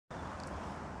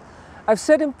I've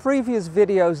said in previous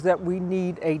videos that we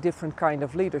need a different kind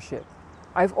of leadership.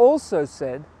 I've also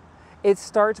said it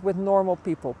starts with normal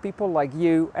people, people like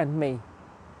you and me.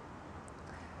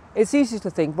 It's easy to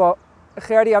think, well,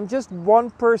 Gerdy, I'm just one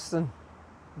person.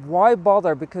 Why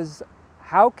bother? Because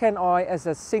how can I, as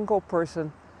a single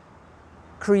person,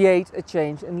 create a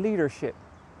change in leadership?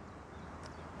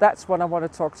 That's what I want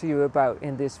to talk to you about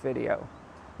in this video.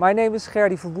 My name is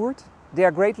Gerdy Verwoerd,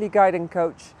 Dare Greatly Guiding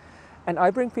Coach, and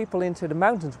I bring people into the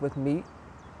mountains with me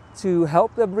to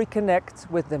help them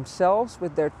reconnect with themselves,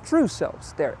 with their true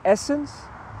selves, their essence,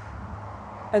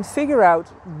 and figure out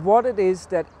what it is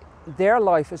that their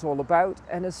life is all about,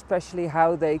 and especially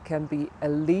how they can be a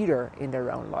leader in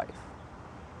their own life.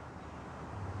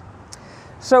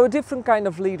 So a different kind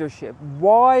of leadership.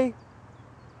 Why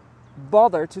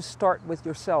bother to start with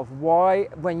yourself? Why,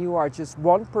 when you are just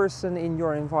one person in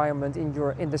your environment,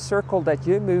 in the circle that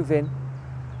you move in,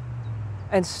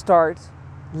 and start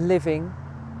living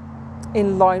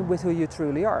in line with who you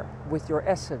truly are, with your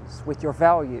essence, with your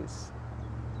values?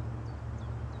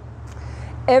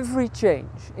 Every change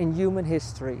in human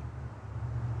history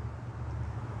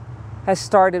has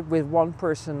started with one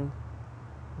person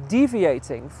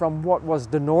deviating from what was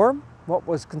the norm, what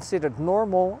was considered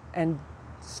normal, and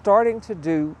starting to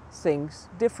do things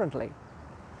differently.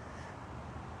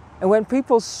 And when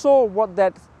people saw what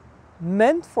that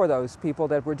meant for those people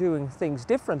that were doing things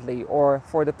differently, or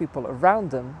for the people around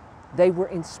them, they were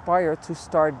inspired to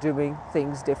start doing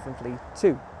things differently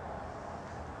too.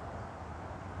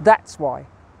 That's why.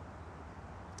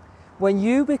 When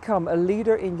you become a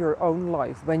leader in your own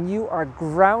life, when you are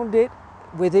grounded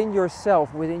within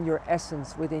yourself, within your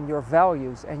essence, within your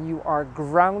values, and you are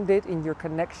grounded in your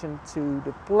connection to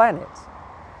the planet,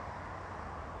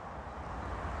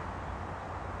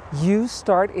 you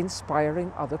start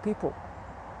inspiring other people.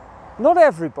 Not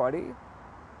everybody,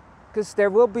 because there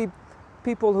will be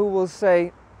people who will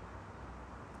say,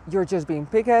 you're just being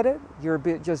pig-headed, you're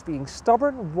just being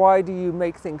stubborn, why do you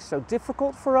make things so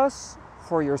difficult for us,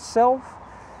 for yourself?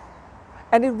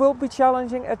 And it will be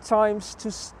challenging at times to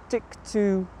stick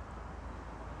to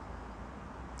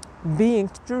being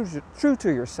true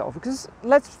to yourself, because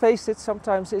let's face it,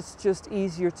 sometimes it's just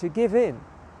easier to give in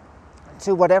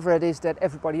to whatever it is that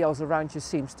everybody else around you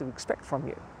seems to expect from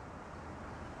you.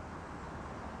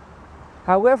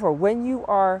 However, when you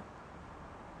are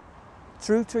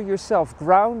true to yourself,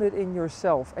 grounded in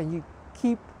yourself, and you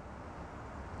keep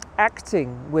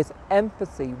acting with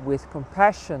empathy, with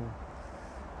compassion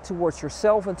towards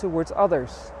yourself and towards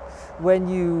others, when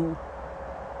you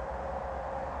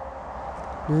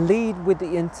lead with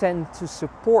the intent to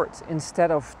support instead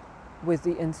of with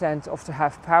the intent of to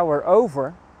have power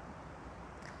over,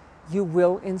 you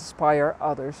will inspire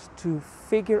others to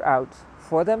figure out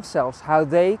for themselves how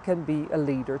they can be a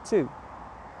leader too.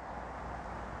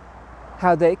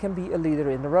 How they can be a leader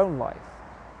in their own life.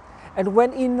 And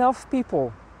when enough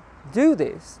people do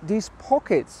this, these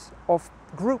pockets of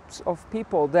groups of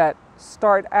people that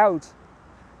start out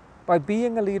by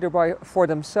being a leader for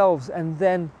themselves and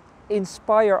then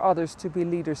inspire others to be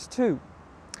leaders too,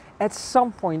 at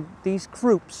some point these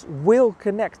groups will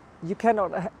connect.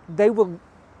 They will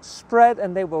spread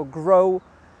and they will grow,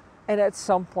 and at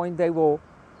some point they will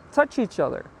touch each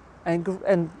other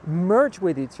and merge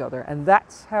with each other, and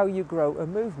that's how you grow a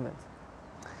movement.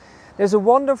 There's a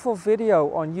wonderful video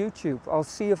on YouTube. I'll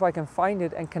see if I can find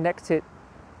it and connect it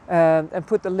and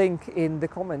put the link in the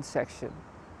comments section.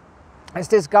 It's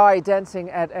this guy dancing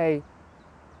at a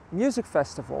music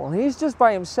festival, and he's just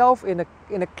by himself in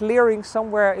a clearing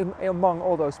somewhere among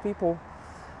all those people,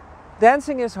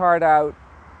 dancing his heart out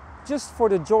just for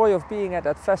the joy of being at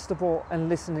that festival and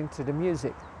listening to the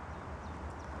music.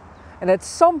 And at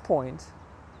some point,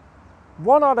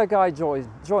 one other guy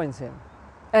joins him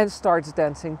and starts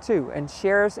dancing too, and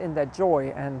shares in that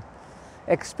joy and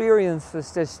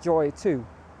experiences this joy too.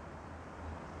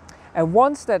 And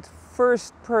once that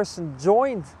first person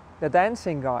joined the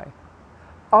dancing guy,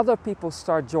 other people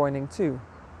start joining too.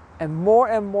 And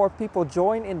more people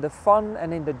join in the fun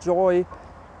and in the joy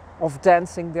of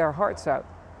dancing their hearts out.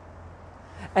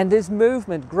 And this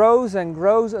movement grows and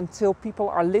grows until people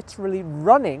are literally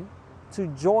running to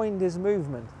join this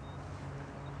movement.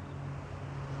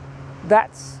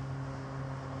 That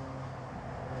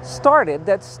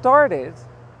started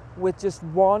with just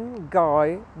one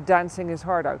guy dancing his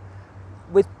heart out,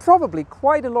 with probably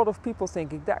quite a lot of people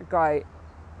thinking that guy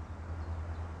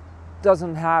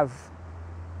doesn't have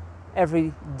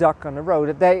every duck on the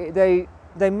road.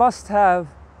 They must have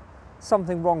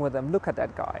something wrong with them. Look at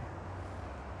that guy.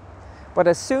 But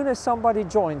as soon as somebody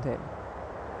joined him,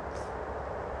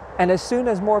 and as soon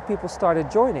as more people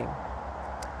started joining,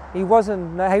 He was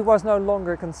no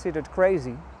longer considered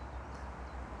crazy.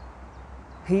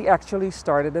 He actually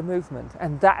started a movement,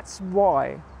 and that's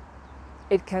why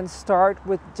it can start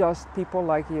with just people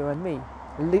like you and me.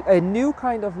 A new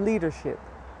kind of leadership.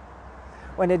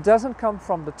 When it doesn't come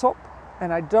from the top,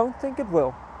 and I don't think it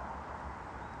will.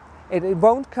 It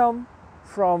won't come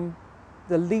from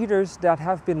the leaders that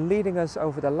have been leading us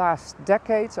over the last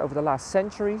decades, over the last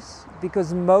centuries,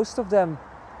 because most of them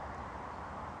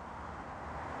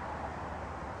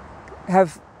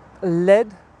have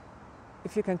led,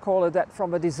 if you can call it that,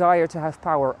 from a desire to have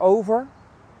power over,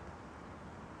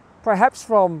 perhaps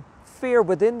from fear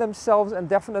within themselves, and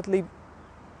definitely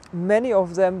many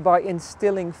of them by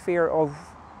instilling fear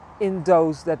in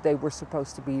those that they were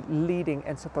supposed to be leading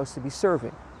and supposed to be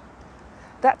serving.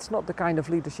 That's not the kind of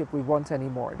leadership we want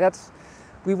anymore.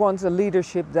 We want a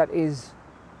leadership that is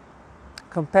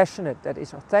compassionate, that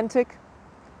is authentic,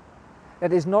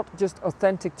 that is not just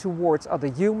authentic towards other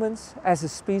humans as a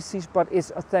species, but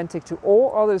is authentic to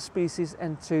all other species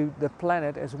and to the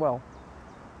planet as well.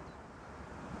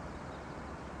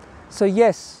 So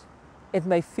yes, it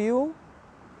may feel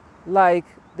like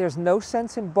there's no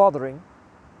sense in bothering,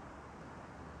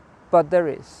 but there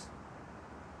is.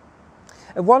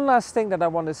 And one last thing that I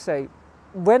want to say.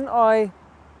 When I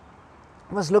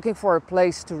was looking for a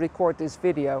place to record this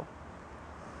video,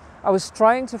 I was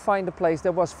trying to find a place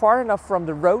that was far enough from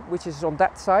the road, which is on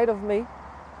that side of me,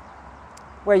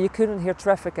 where you couldn't hear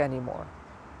traffic anymore.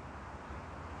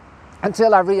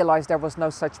 Until I realized there was no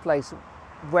such place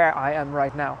where I am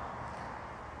right now.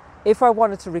 If I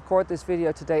wanted to record this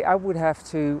video today, I would have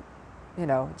to,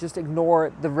 just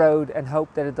ignore the road and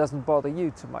hope that it doesn't bother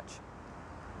you too much.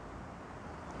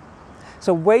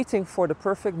 So waiting for the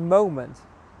perfect moment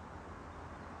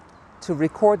to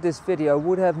record this video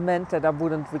would have meant that I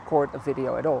wouldn't record a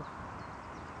video at all.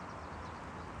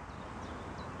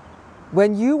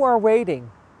 When you are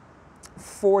waiting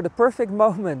for the perfect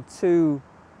moment to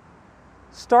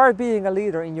start being a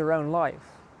leader in your own life,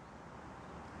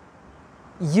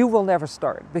 you will never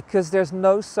start, because there's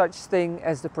no such thing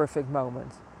as the perfect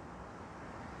moment.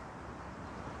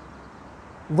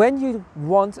 When you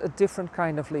want a different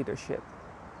kind of leadership,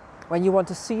 when you want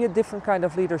to see a different kind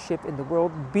of leadership in the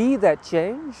world, be that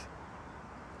change,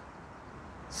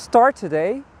 start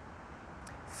today.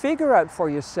 Figure out for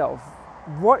yourself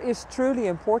what is truly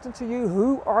important to you.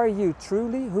 Who are you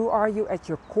truly? Who are you at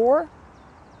your core?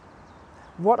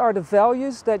 What are the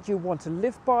values that you want to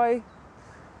live by?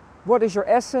 What is your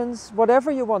essence?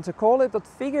 Whatever you want to call it, but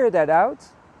figure that out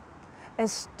and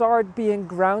start being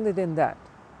grounded in that.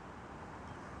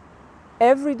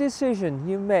 Every decision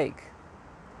you make,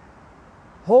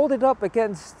 hold it up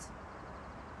against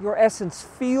your essence.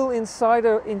 Feel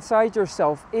inside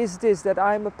yourself, is this that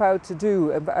I'm about to do?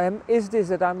 Is this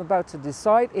that I'm about to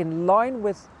decide in line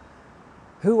with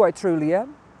who I truly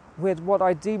am? With what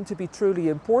I deem to be truly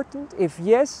important? If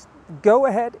yes, go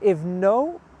ahead. If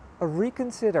no,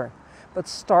 reconsider. But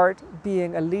start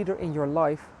being a leader in your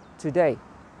life today.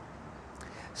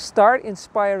 Start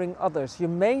inspiring others. You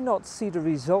may not see the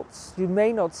results. You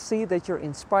may not see that you're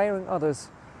inspiring others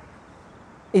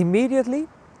immediately,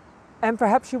 and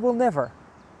perhaps you will never.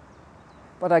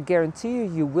 But I guarantee you,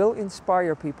 you will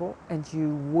inspire people, and you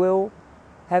will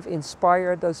have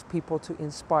inspired those people to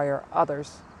inspire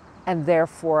others, and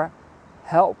therefore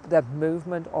help that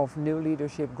movement of new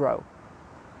leadership grow.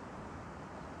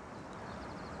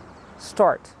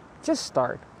 Start. Just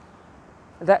start.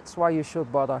 That's why you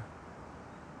should bother.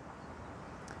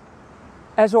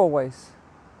 As always,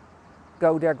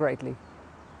 go there greatly.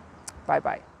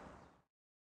 Bye-bye.